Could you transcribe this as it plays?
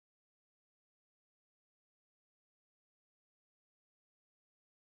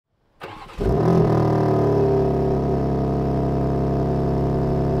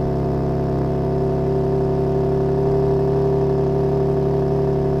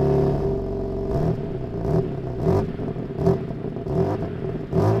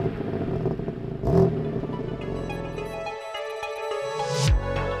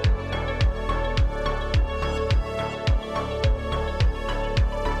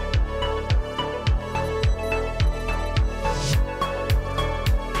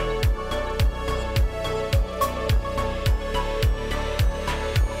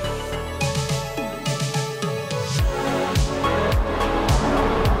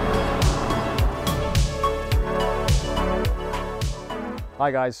Hi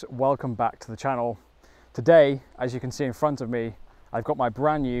guys, welcome back to the channel. Today, as you can see in front of me, I've got my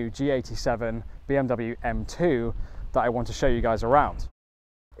brand new G87 BMW M2 that I want to show you guys around.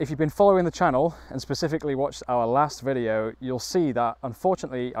 If you've been following the channel and specifically watched our last video, you'll see that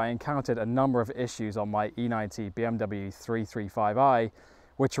unfortunately I encountered a number of issues on my E90 BMW 335i,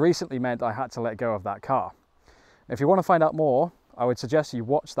 which recently meant I had to let go of that car. If you want to find out more, I would suggest you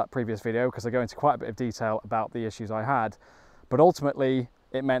watch that previous video because I go into quite a bit of detail about the issues I had. But ultimately,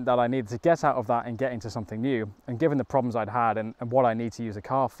 it meant that I needed to get out of that and get into something new. And given the problems I'd had and what I need to use a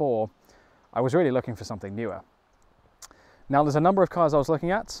car for, I was really looking for something newer. Now, there's a number of cars I was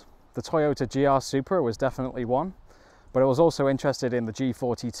looking at. The Toyota GR Supra was definitely one, but I was also interested in the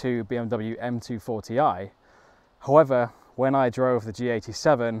G42 BMW M2 40i. However, when I drove the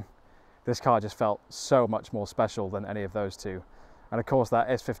G87, this car just felt so much more special than any of those two. And of course, that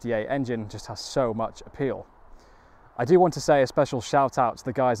S58 engine just has so much appeal. I do want to say a special shout out to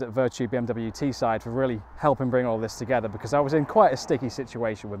the guys at Vertu BMW Teesside for really helping bring all this together, because I was in quite a sticky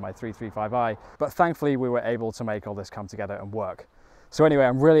situation with my 335i, but thankfully we were able to make all this come together and work. So anyway,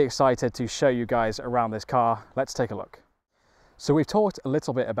 I'm really excited to show you guys around this car. Let's take a look. So we've talked a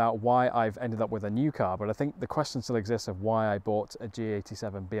little bit about why I've ended up with a new car, but I think the question still exists of why I bought a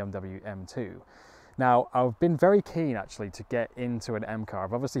G87 BMW M2. Now, I've been very keen actually to get into an M car.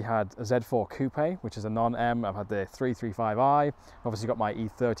 I've obviously had a Z4 Coupe, which is a non-M. I've had the 335i, obviously got my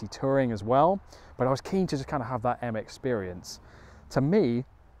E30 Touring as well, but I was keen to just kind of have that M experience. To me,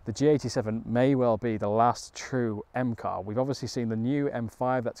 the G87 may well be the last true M car. We've obviously seen the new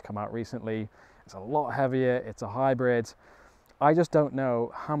M5 that's come out recently. It's a lot heavier, it's a hybrid. I just don't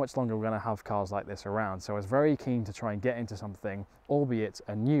know how much longer we're going to have cars like this around, so I was very keen to try and get into something, albeit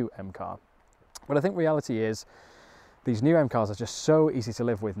a new M car. But I think reality is these new M cars are just so easy to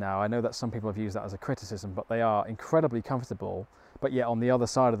live with now. I know that some people have used that as a criticism, but they are incredibly comfortable, but yet on the other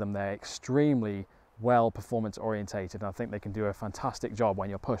side of them, they're extremely well performance orientated. And I think they can do a fantastic job when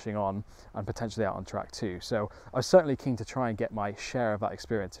you're pushing on and potentially out on track too. So I was certainly keen to try and get my share of that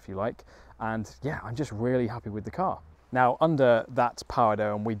experience, if you like. And yeah, I'm just really happy with the car. Now, under that power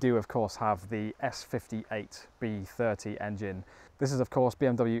dome, we do of course have the S58 B30 engine. This is of course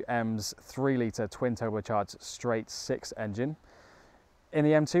BMW M's 3-litre twin turbocharged straight 6 engine. In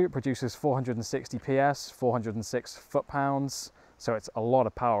the M2 it produces 460 PS, 406 foot-pounds, so it's a lot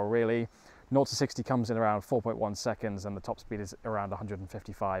of power really. 0 to 60 comes in around 4.1 seconds and the top speed is around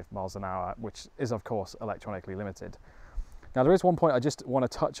 155 miles an hour, which is of course electronically limited. Now, there is one point I just want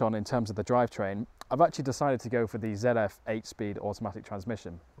to touch on in terms of the drivetrain. I've actually decided to go for the ZF 8-speed automatic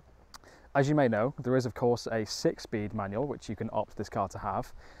transmission. As you may know, there is of course a 6-speed manual, which you can opt this car to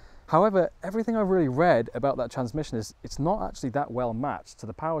have. However, everything I've really read about that transmission is it's not actually that well matched to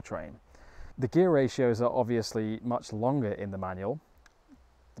the powertrain. The gear ratios are obviously much longer in the manual.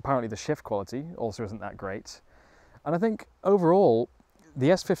 Apparently the shift quality also isn't that great. And I think overall,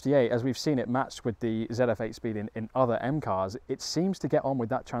 the S58, as we've seen it matched with the ZF 8-speed in other M cars, it seems to get on with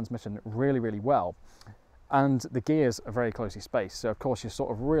that transmission really, really well. And the gears are very closely spaced. So of course you're sort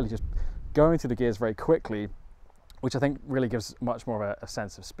of really just going through the gears very quickly, which I think really gives much more of a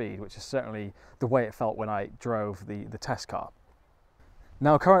sense of speed, which is certainly the way it felt when I drove the test car.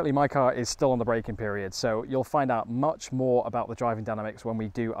 Now, currently my car is still on the braking period, so you'll find out much more about the driving dynamics when we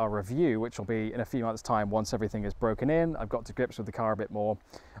do our review, which will be in a few months' time once everything is broken in. I've got to grips with the car a bit more.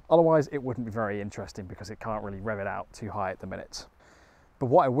 Otherwise, it wouldn't be very interesting because it can't really rev it out too high at the minute. But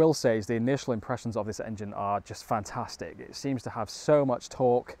what I will say is the initial impressions of this engine are just fantastic. It seems to have so much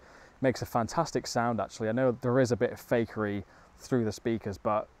torque, makes a fantastic sound actually. I know there is a bit of fakery through the speakers,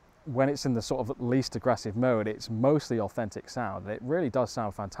 but when it's in the sort of least aggressive mode, it's mostly authentic sound. And it really does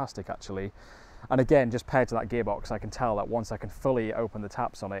sound fantastic actually. And again, just paired to that gearbox, I can tell that once I can fully open the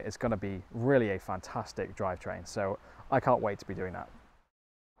taps on it, it's going to be really a fantastic drivetrain. So I can't wait to be doing that.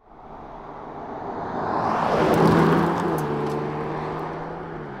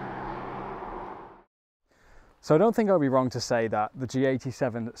 So I don't think I would be wrong to say that the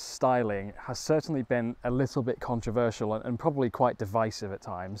G87 styling has certainly been a little bit controversial and probably quite divisive at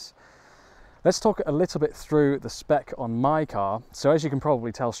times. Let's talk a little bit through the spec on my car. So as you can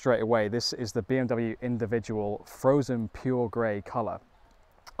probably tell straight away, this is the BMW Individual Frozen Pure Grey colour.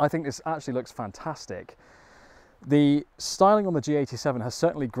 I think this actually looks fantastic. The styling on the G87 has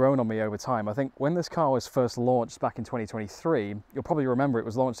certainly grown on me over time. I think when this car was first launched back in 2023, you'll probably remember it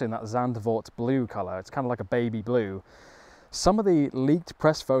was launched in that Zandvoort blue colour. It's kind of like a baby blue. Some of the leaked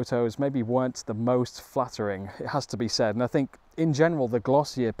press photos maybe weren't the most flattering, it has to be said. And I think in general, the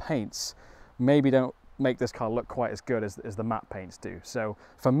glossier paints maybe don't make this car look quite as good as the matte paints do. So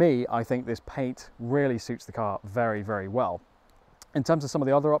for me, I think this paint really suits the car very, very well. In terms of some of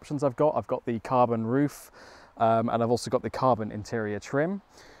the other options I've got the carbon roof, and I've also got the carbon interior trim.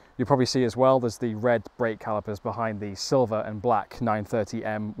 You'll probably see as well there's the red brake calipers behind the silver and black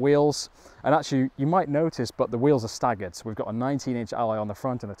 930M wheels. And actually you might notice, but the wheels are staggered. So we've got a 19-inch alloy on the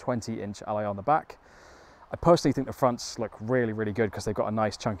front and a 20-inch alloy on the back. I personally think the fronts look really, really good because they've got a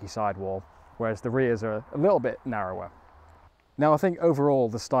nice chunky sidewall, whereas the rears are a little bit narrower. Now I think overall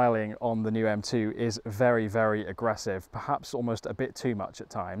the styling on the new M2 is very, very aggressive, perhaps almost a bit too much at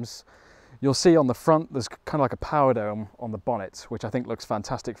times. You'll see on the front there's kind of like a power dome on the bonnet, which I think looks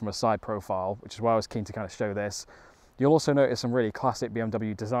fantastic from a side profile, which is why I was keen to kind of show this. You'll also notice some really classic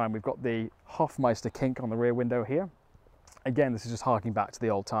BMW design. We've got the Hofmeister kink on the rear window here. Again, this is just harking back to the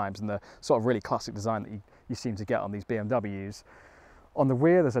old times and the sort of really classic design that you seem to get on these BMWs. On the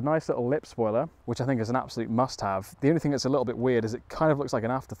rear there's a nice little lip spoiler, which I think is an absolute must-have. The only thing that's a little bit weird is it kind of looks like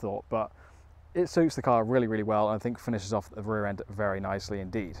an afterthought, but it suits the car really, really well, and I think finishes off the rear end very nicely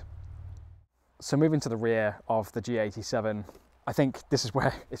indeed. So moving to the rear of the G87, I think this is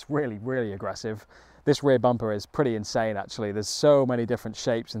where it's really, really aggressive. This rear bumper is pretty insane actually. There's so many different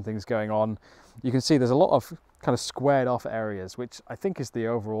shapes and things going on. You can see there's a lot of kind of squared off areas, which I think is the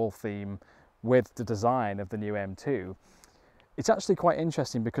overall theme with the design of the new M2. It's actually quite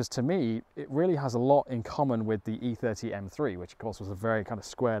interesting because to me, it really has a lot in common with the E30 M3, which of course was a very kind of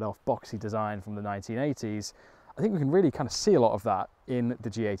squared off boxy design from the 1980s. I think we can really kind of see a lot of that in the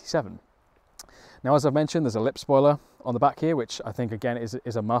G87. Now, as I've mentioned, there's a lip spoiler on the back here, which I think again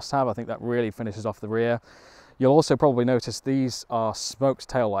is a must-have. I think that really finishes off the rear. You'll also probably notice these are smoked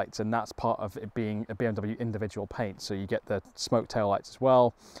taillights, and that's part of it being a BMW individual paint. So you get the smoked taillights as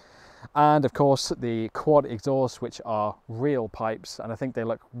well. And of course the quad exhausts, which are real pipes, and I think they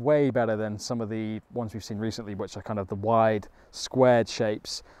look way better than some of the ones we've seen recently, which are kind of the wide squared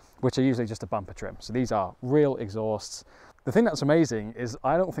shapes, which are usually just a bumper trim. So these are real exhausts. The thing that's amazing is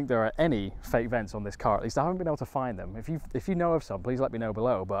I don't think there are any fake vents on this car. At least I haven't been able to find them. If you know of some, please let me know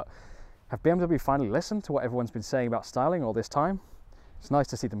below. But have BMW finally listened to what everyone's been saying about styling all this time? It's nice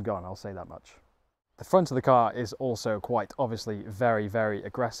to see them gone, I'll say that much. The front of the car is also quite obviously very, very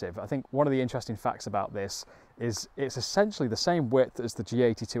aggressive. I think one of the interesting facts about this is it's essentially the same width as the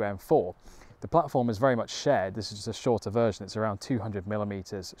G87 M2. The platform is very much shared. This is just a shorter version. It's around 200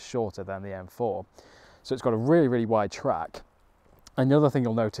 millimeters shorter than the M2. So it's got a really, really wide track. And the other thing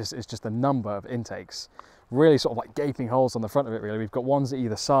you'll notice is just the number of intakes. Really sort of like gaping holes on the front of it, really. We've got ones at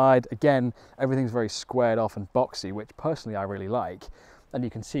either side. Again, everything's very squared off and boxy, which personally I really like. And you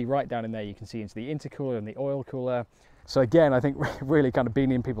can see right down in there, you can see into the intercooler and the oil cooler. So again, I think really kind of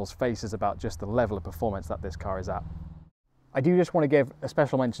being in people's faces about just the level of performance that this car is at. I do just want to give a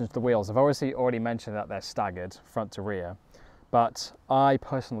special mention to the wheels. I've obviously already mentioned that they're staggered front to rear, but I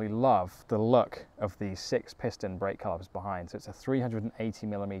personally love the look of the 6-piston brake calipers behind. So it's a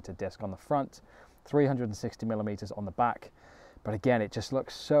 380mm disc on the front, 360mm on the back. But again, it just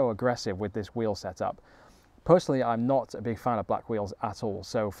looks so aggressive with this wheel setup. Personally, I'm not a big fan of black wheels at all.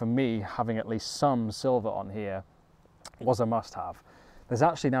 So for me, having at least some silver on here was a must-have. There's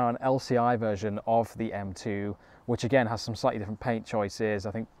actually now an LCI version of the M2, which again has some slightly different paint choices.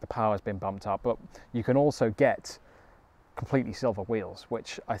 I think the power's been bumped up, but you can also get completely silver wheels,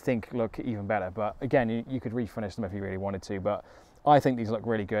 which I think look even better. But again, you could refinish them if you really wanted to, but I think these look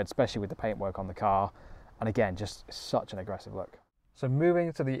really good, especially with the paintwork on the car. And again, just such an aggressive look. So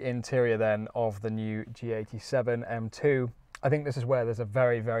moving to the interior then of the new G87 M2, I think this is where there's a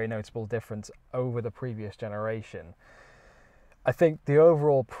very, very noticeable difference over the previous generation. I think the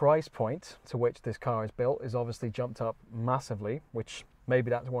overall price point to which this car is built is obviously jumped up massively, which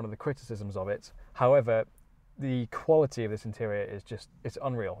maybe that's one of the criticisms of it. However, the quality of this interior is just, it's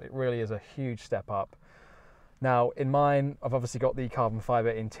unreal. It really is a huge step up. Now in mine, I've obviously got the carbon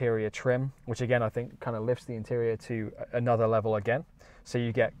fiber interior trim, which again, I think kind of lifts the interior to another level again. So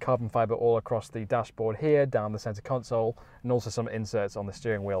you get carbon fiber all across the dashboard here, down the center console, and also some inserts on the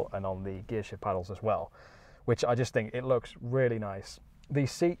steering wheel and on the gear shift paddles as well, which I just think it looks really nice.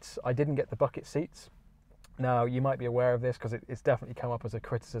 These seats, I didn't get the bucket seats. Now you might be aware of this because it's definitely come up as a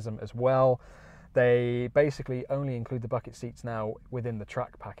criticism as well. They basically only include the bucket seats now within the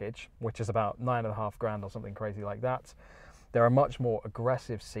track package, which is about $9.5 grand or something crazy like that. They're a much more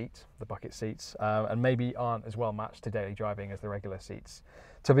aggressive seat, the bucket seats, and maybe aren't as well matched to daily driving as the regular seats.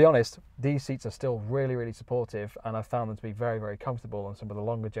 To be honest, these seats are still really, really supportive, and I've found them to be very, very comfortable on some of the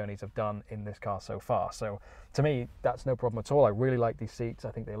longer journeys I've done in this car so far. So to me, that's no problem at all. I really like these seats.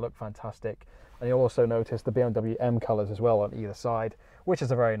 I think they look fantastic. And you'll also notice the BMW M colours as well on either side, which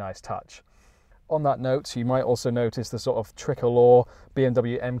is a very nice touch. On that note, you might also notice the sort of tricolor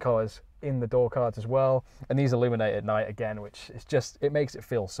BMW M colours in the door cards as well, and these illuminate at night again, which is just, it makes it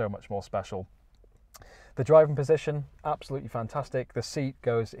feel so much more special. The driving position, absolutely fantastic. The seat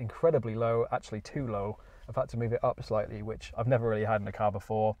goes incredibly low, actually too low. I've had to move it up slightly, which I've never really had in a car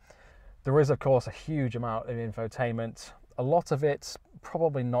before. There is, of course, a huge amount of infotainment. A lot of it's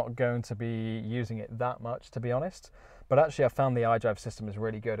probably not going to be using it that much, to be honest. But actually, I found the iDrive system is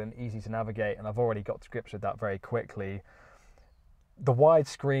really good and easy to navigate, and I've already got to grips with that very quickly. The wide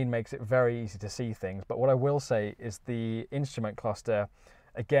screen makes it very easy to see things, but what I will say is the instrument cluster,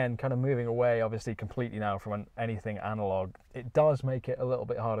 again, kind of moving away obviously completely now from anything analog, it does make it a little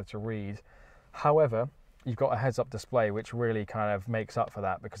bit harder to read. However, you've got a heads-up display which really kind of makes up for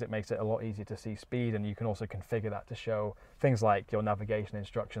that, because it makes it a lot easier to see speed, and you can also configure that to show things like your navigation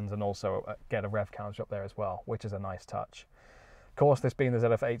instructions, and also get a rev counter up there as well, which is a nice touch. Of course, this being the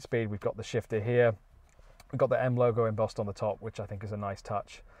ZF 8-speed, we've got the shifter here. We've got the M logo embossed on the top, which I think is a nice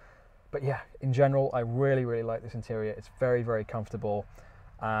touch. But yeah, in general, I really, really like this interior. It's very, very comfortable.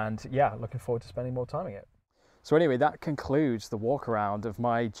 And yeah, looking forward to spending more time in it. So anyway, that concludes the walk around of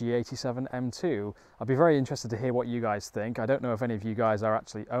my G87 M2. I'll be very interested to hear what you guys think. I don't know if any of you guys are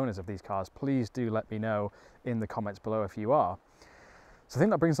actually owners of these cars. Please do let me know in the comments below if you are. So I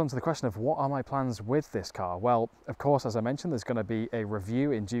think that brings on to the question of what are my plans with this car? Well, of course, as I mentioned, there's going to be a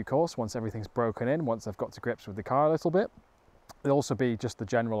review in due course once everything's broken in, once I've got to grips with the car a little bit. There'll also be just the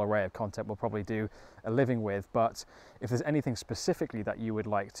general array of content we'll probably do a living with, but if there's anything specifically that you would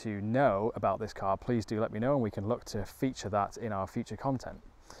like to know about this car, please do let me know and we can look to feature that in our future content.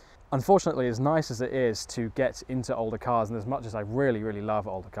 Unfortunately, as nice as it is to get into older cars, and as much as I really, really love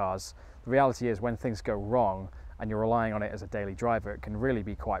older cars, the reality is when things go wrong and you're relying on it as a daily driver, it can really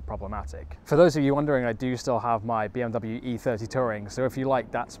be quite problematic. For those of you wondering, I do still have my BMW E30 Touring, so if you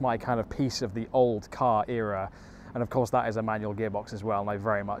like, that's my kind of piece of the old car era. And of course that is a manual gearbox as well, and I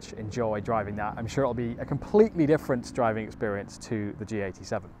very much enjoy driving that. I'm sure it'll be a completely different driving experience to the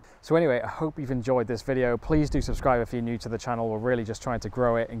G87. So anyway, I hope you've enjoyed this video. Please do subscribe if you're new to the channel. We're really just trying to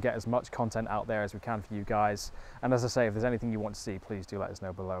grow it and get as much content out there as we can for you guys. And as I say, if there's anything you want to see, please do let us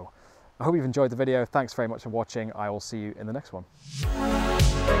know below. I hope you've enjoyed the video. Thanks very much for watching. I will see you in the next one.